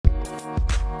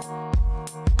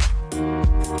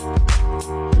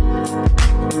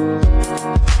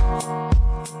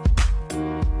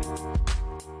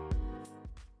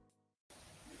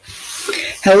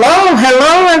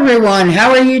Hello, everyone.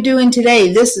 How are you doing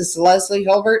today? This is Leslie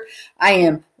Hulbert. I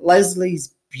am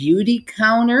Leslie's Beauty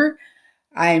Counter.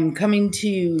 I'm coming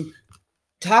to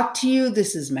talk to you.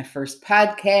 This is my first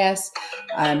podcast.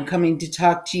 I'm coming to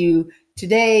talk to you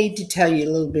today to tell you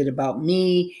a little bit about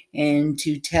me and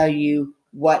to tell you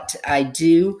what I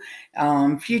do.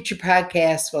 Future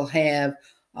podcasts will have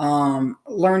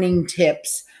learning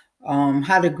tips,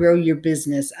 how to grow your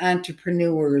business,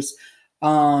 entrepreneurs,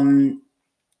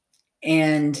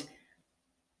 and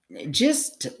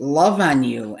just love on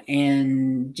you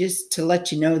and just to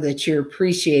let you know that you're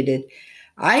appreciated.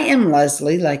 I am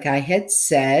Leslie, like I had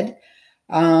said.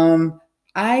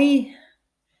 I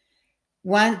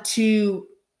want to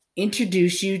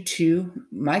introduce you to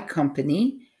my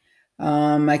company.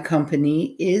 My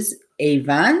company is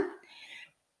Avon.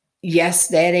 Yes,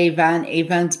 that Avon.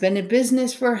 Avon's been in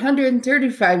business for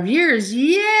 135 years.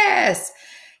 Yes,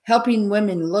 helping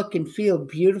women look and feel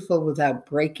beautiful without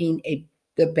breaking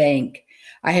the bank.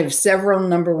 I have several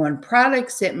number one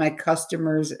products that my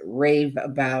customers rave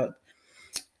about.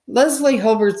 Leslie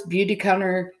Hulbert's Beauty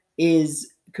Counter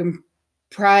is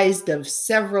comprised of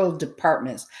several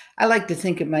departments. I like to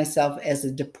think of myself as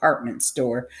a department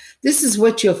store. This is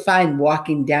what you'll find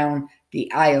walking down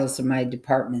the aisles of my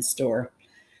department store.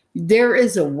 There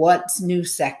is a what's new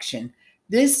section.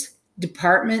 This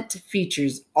department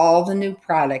features all the new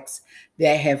products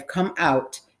that have come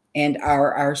out and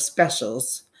are our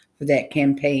specials for that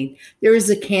campaign. There is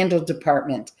a candle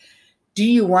department. Do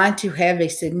you want to have a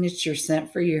signature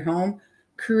scent for your home?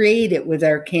 Create it with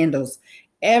our candles.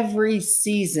 Every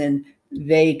season,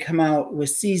 they come out with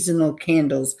seasonal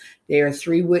candles. They are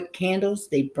 3-wick candles.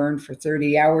 They burn for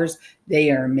 30 hours.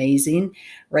 They are amazing.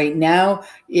 Right now,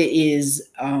 it is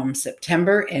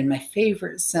September, and my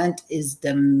favorite scent is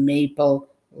the maple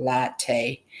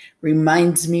latte.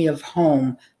 Reminds me of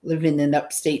home, living in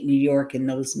upstate New York, and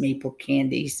those maple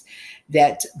candies.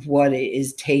 That's what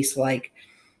it tastes like.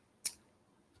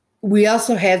 We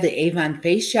also have the Avon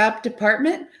Face Shop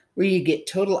department, where you get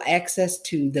total access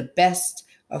to the best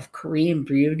of Korean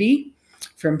beauty,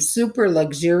 from super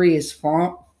luxurious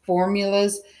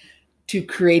formulas to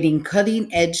creating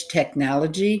cutting-edge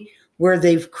technology, where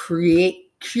they've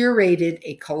curated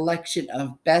a collection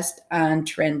of best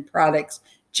on-trend products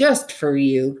just for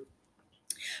you.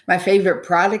 My favorite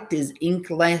product is Ink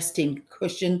Lasting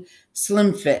Cushion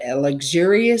Slim Fit, a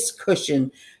luxurious cushion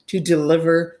to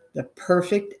deliver the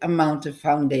perfect amount of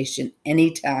foundation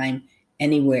anytime,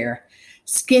 anywhere.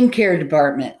 Skincare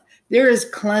department. There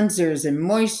is cleansers and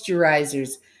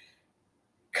moisturizers,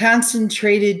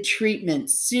 concentrated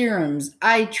treatments, serums,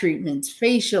 eye treatments,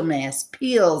 facial masks,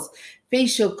 peels,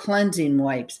 facial cleansing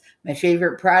wipes. My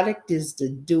favorite product is the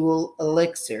Dual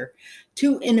Elixir.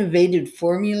 2 innovative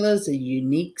formulas, a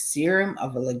unique serum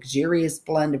of a luxurious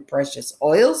blend of precious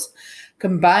oils,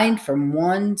 combined from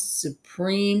one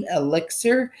supreme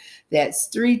elixir that's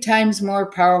 3 times more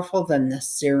powerful than the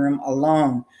serum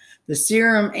alone. The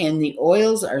serum and the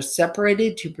oils are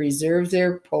separated to preserve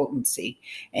their potency,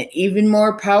 and even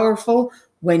more powerful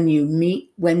when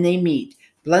they meet.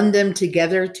 Blend them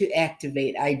together to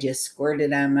activate. I just squirt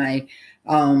it on my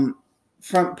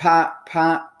front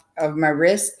part of my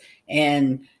wrist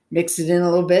and mix it in a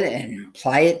little bit and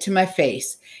apply it to my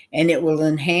face, and it'll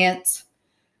enhance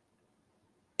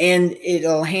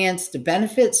the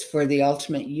benefits for the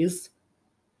ultimate youth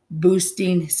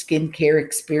boosting skincare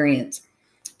experience.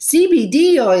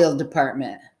 CBD oil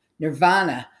department,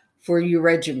 Nirvana for your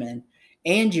regimen,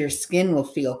 and your skin will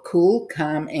feel cool,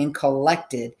 calm, and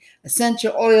collected.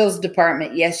 Essential oils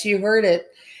department, yes, you heard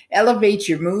it. Elevate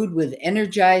your mood with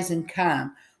Energize and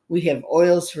Calm. We have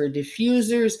oils for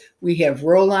diffusers. We have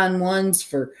roll-on ones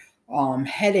for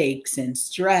headaches and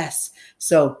stress.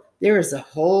 So there is a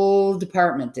whole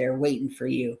department there waiting for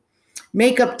you.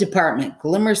 Makeup department,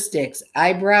 glimmer sticks,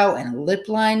 eyebrow and lip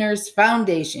liners,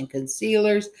 foundation,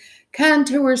 concealers,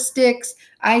 contour sticks,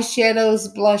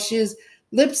 eyeshadows, blushes,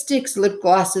 lipsticks, lip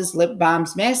glosses, lip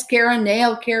balms, mascara,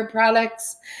 nail care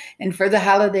products. And for the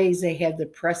holidays, they have the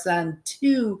press-on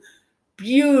 2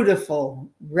 beautiful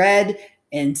red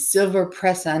and silver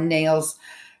press-on nails.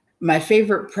 My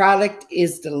favorite product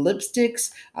is the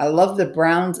lipsticks. I love the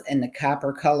browns and the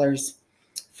copper colors.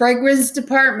 Fragrance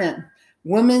department,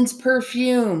 women's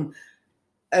perfume,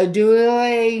 Eau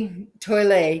de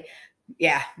Toilette.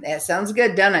 Yeah, that sounds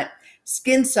good, doesn't it?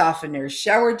 Skin softeners,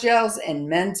 shower gels, and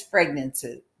men's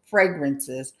fragrances.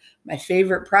 My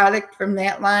favorite product from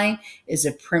that line is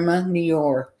a Prima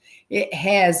Nior. It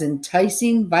has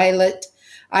enticing violet,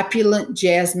 opulent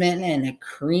jasmine, and a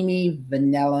creamy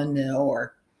vanilla Nior.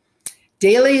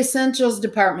 Daily Essentials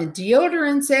department,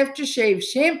 deodorants, aftershave,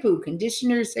 shampoo,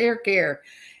 conditioners, hair care,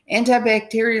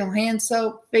 antibacterial hand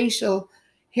soap, facial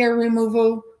hair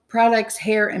removal products,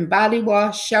 hair and body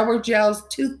wash, shower gels,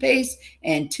 toothpaste,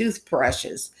 and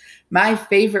toothbrushes. My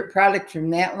favorite product from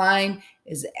that line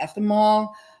is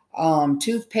Ethimol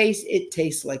toothpaste. It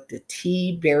tastes like the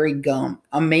tea berry gum.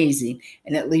 Amazing.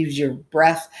 And it leaves your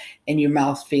breath and your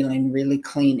mouth feeling really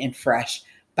clean and fresh.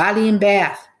 Body and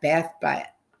bath,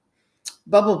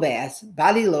 bubble baths,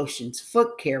 body lotions,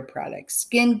 foot care products,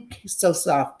 skin so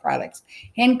soft products,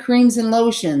 hand creams and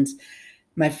lotions.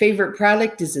 My favorite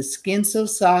product is a Skin So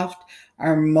Soft,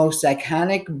 our most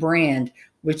iconic brand,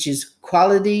 which is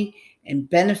quality and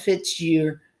benefits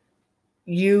you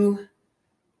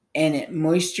and it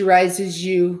moisturizes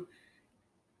you,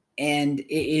 and it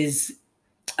is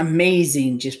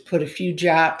amazing. Just put a few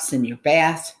drops in your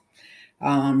bath.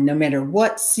 No matter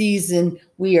what season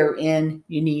we are in,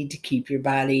 you need to keep your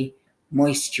body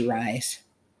moisturized.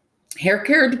 Hair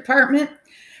care department,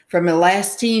 from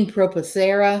Elastine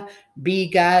Propothera, Be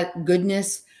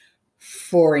Goodness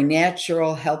for a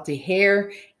natural healthy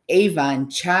hair, Avon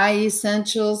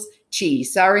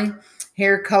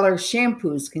hair color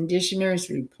shampoos, conditioners,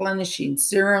 replenishing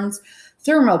serums,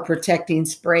 thermal protecting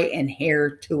spray, and hair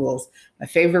tools. My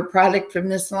favorite product from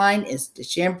this line is the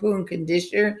shampoo and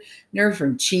conditioner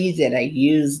from Chi that I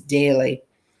use daily.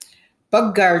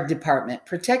 Bug Guard department,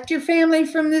 protect your family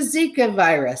from the Zika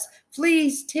virus,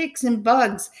 fleas, ticks, and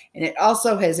bugs. And it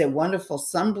also has a wonderful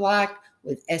sunblock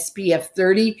with SPF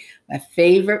 30. My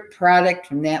favorite product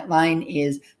from that line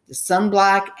is the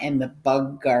sunblock and the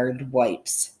Bug Guard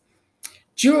wipes.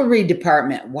 Jewelry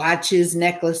department, watches,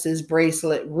 necklaces,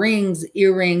 bracelet, rings,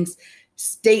 earrings,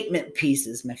 statement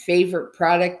pieces. My favorite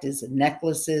product is the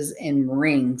necklaces and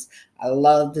rings. I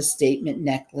love the statement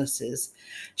necklaces.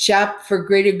 Shop for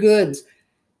Greater Goods.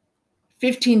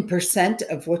 15%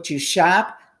 of what you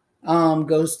shop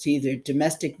goes to either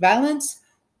domestic violence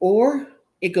or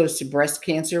it goes to breast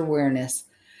cancer awareness.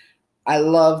 I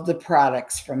love the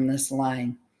products from this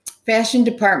line. Fashion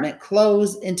department,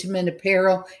 clothes, intimate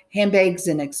apparel, handbags,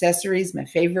 and accessories. My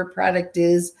favorite product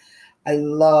is, I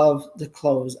love the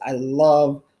clothes. I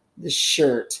love the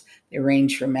shirts. They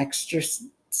range from extra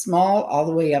small all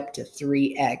the way up to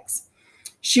 3X.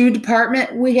 Shoe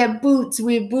department, we have boots,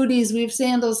 we have booties, we have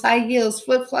sandals, high heels,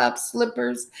 flip-flops,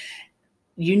 slippers.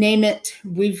 You name it,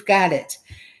 we've got it.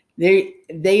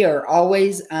 They are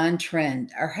always on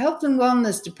trend. Our health and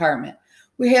wellness department,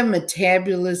 we have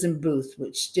metabolism boost,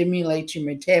 which stimulates your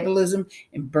metabolism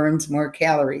and burns more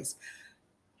calories.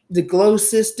 The Glow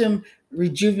System,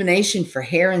 rejuvenation for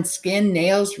hair and skin,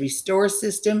 nails, restore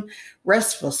system,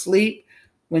 restful sleep.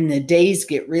 When the days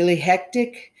get really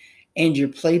hectic and your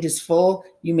plate is full,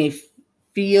 you may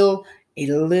feel a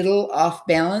little off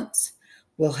balance.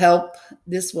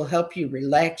 This will help you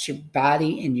relax your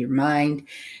body and your mind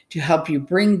to help you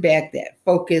bring back that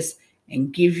focus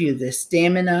and give you the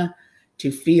stamina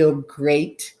to feel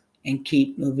great and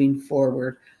keep moving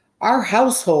forward. Our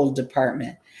household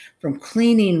department, from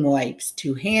cleaning wipes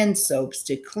to hand soaps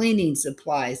to cleaning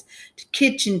supplies to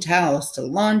kitchen towels to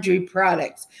laundry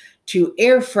products to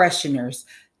air fresheners.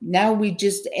 Now we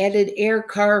just added air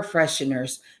car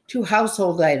fresheners to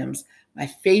household items. My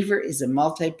favorite is a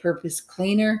multi-purpose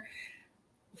cleaner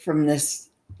from this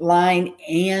line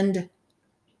and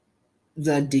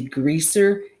the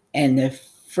degreaser and the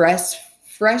fresh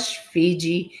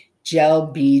Fiji gel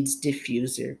beads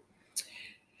diffuser.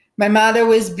 My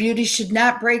motto is beauty should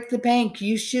not break the bank.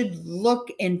 You should look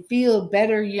and feel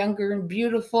better, younger, and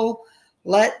beautiful.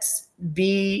 Let it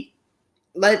be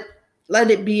a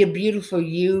beautiful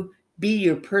you. Be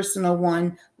your personal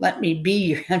one. Let me be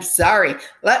your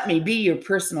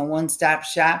personal one-stop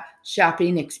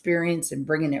shopping experience and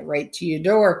bringing it right to your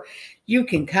door. You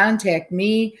can contact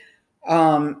me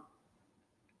on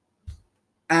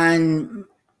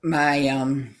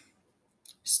my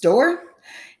store.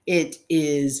 It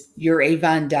is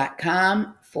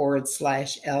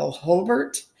youravon.com/L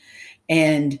Holbert.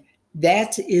 And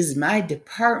that is my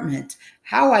department.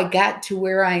 How I got to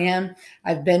where I am,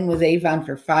 I've been with Avon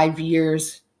for 5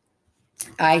 years.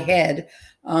 I had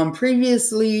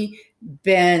previously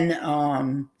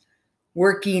been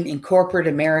working in corporate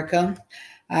America.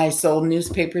 I sold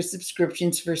newspaper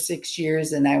subscriptions for 6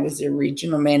 years, and I was a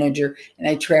regional manager, and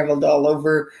I traveled all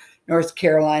over North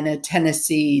Carolina,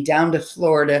 Tennessee, down to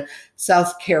Florida,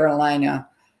 South Carolina.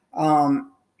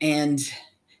 And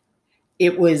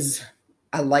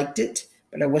I liked it,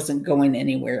 but I wasn't going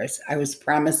anywhere. I was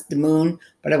promised the moon,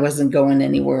 but I wasn't going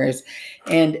anywhere.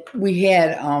 And we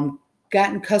had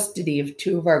gotten custody of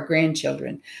 2 of our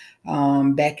grandchildren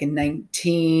back in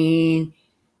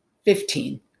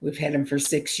 1915. We've had them for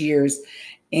 6 years,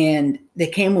 and they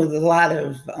came with a lot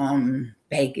of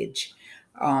baggage.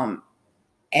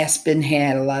 Aspen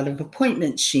had a lot of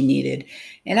appointments she needed,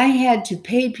 and I had to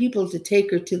pay people to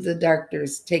take her to the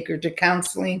doctors, take her to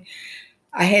counseling.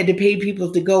 I had to pay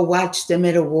people to go watch them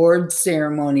at award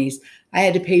ceremonies. I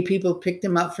had to pay people to pick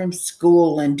them up from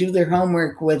school and do their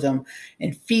homework with them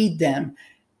and feed them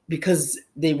because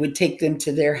they would take them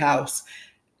to their house.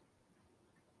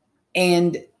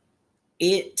 And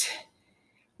it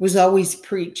was always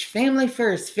preached, family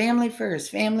first, family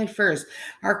first, family first.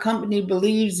 Our company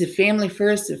believes if family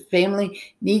first, if family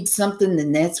needs something,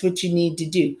 then that's what you need to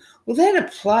do. Well, that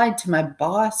applied to my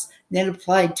boss, that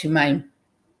applied to my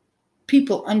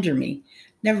people under me,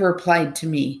 never applied to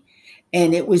me.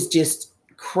 And it was just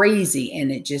crazy,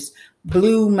 and it just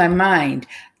blew my mind.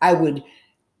 I'd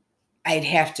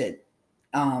have to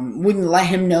wouldn't let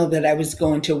him know that I was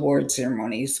going to award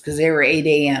ceremonies because they were 8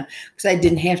 a.m. because I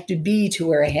didn't have to be to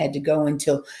where I had to go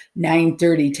until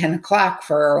 9:30, 10 o'clock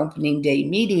for our opening day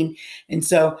meeting. And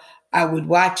so I would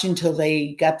watch until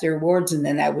they got their awards, and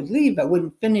then I would leave. I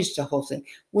wouldn't finish the whole thing.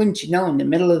 Wouldn't you know, in the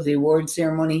middle of the award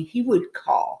ceremony, he would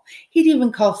call. He'd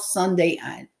even call Sunday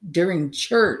during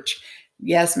church.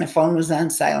 Yes, my phone was on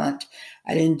silent.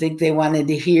 I didn't think they wanted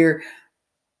to hear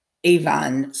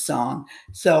Avon song.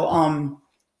 So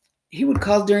he would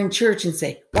call during church and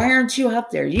say, why aren't you out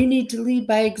there? You need to lead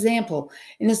by example.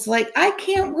 And it's like, I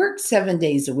can't work 7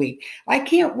 days a week. I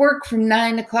can't work from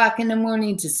 9 o'clock in the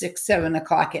morning to 6, 7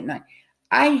 o'clock at night.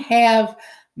 I have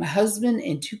my husband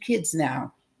and 2 kids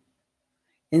now.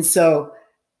 And so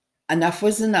enough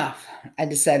was enough. I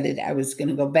decided I was going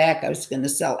to go back. I was going to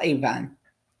sell Avon.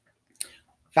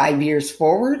 5 years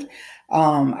forward,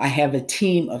 I have a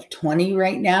team of 20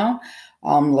 right now.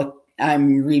 Look,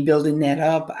 I'm rebuilding that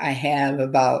up. I have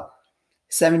about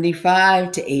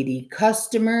 75 to 80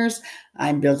 customers.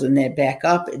 I'm building that back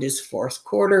up. It is fourth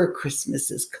quarter.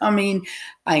 Christmas is coming.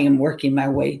 I am working my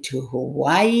way to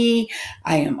Hawaii.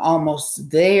 I am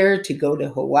almost there to go to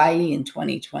Hawaii in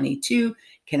 2022.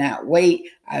 Cannot wait.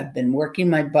 I've been working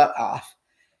my butt off.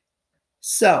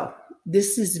 So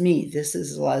this is me. This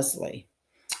is Leslie.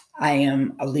 I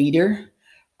am a leader.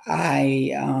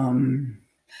 I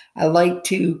like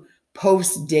to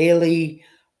post daily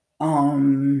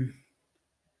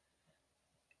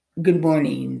good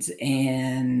mornings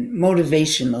and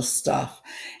motivational stuff.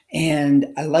 And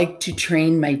I like to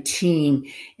train my team.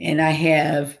 And I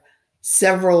have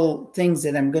several things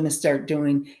that I'm going to start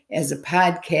doing as a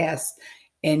podcast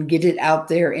and get it out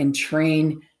there and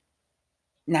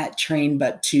not train,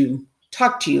 but to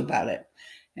talk to you about it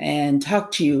and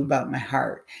talk to you about my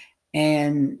heart.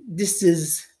 And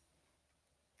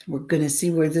we're going to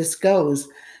see where this goes.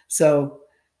 So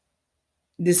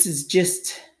this is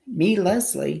just me,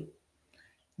 Leslie's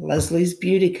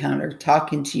Beauty Counter,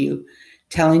 talking to you,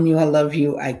 telling you I love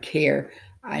you, I care.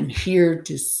 I'm here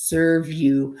to serve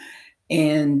you,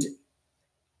 and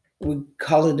we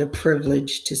call it a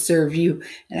privilege to serve you.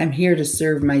 And I'm here to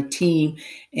serve my team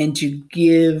and to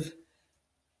give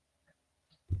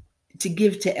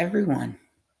to everyone.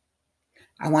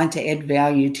 I want to add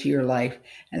value to your life,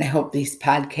 and I hope these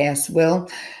podcasts will.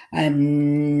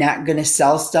 I'm not going to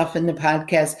sell stuff in the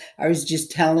podcast. I was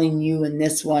just telling you in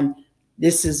this one,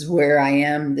 this is where I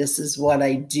am. This is what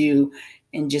I do.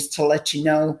 And just to let you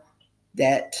know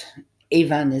that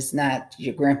Avon is not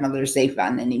your grandmother's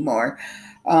Avon anymore.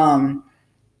 Our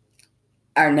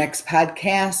next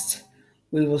podcast,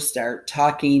 we will start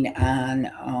talking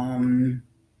on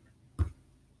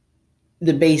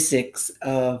the basics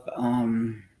of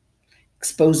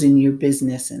exposing your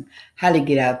business and how to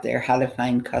get out there, how to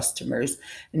find customers.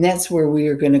 And that's where we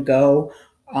are going to go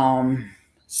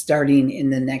starting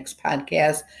in the next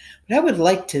podcast. But I would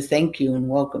like to thank you and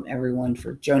welcome everyone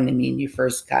for joining me in my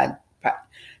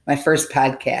first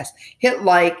podcast. Hit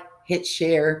like, hit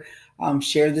share,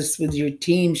 share this with your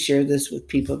team, share this with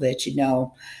people that you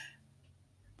know.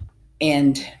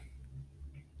 And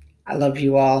I love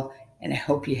you all. And I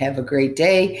hope you have a great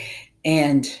day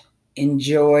and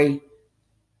enjoy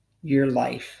your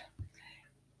life.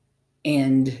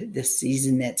 And the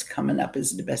season that's coming up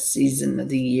is the best season of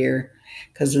the year,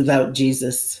 because without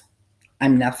Jesus,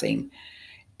 I'm nothing.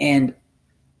 And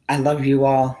I love you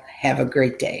all. Have a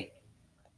great day.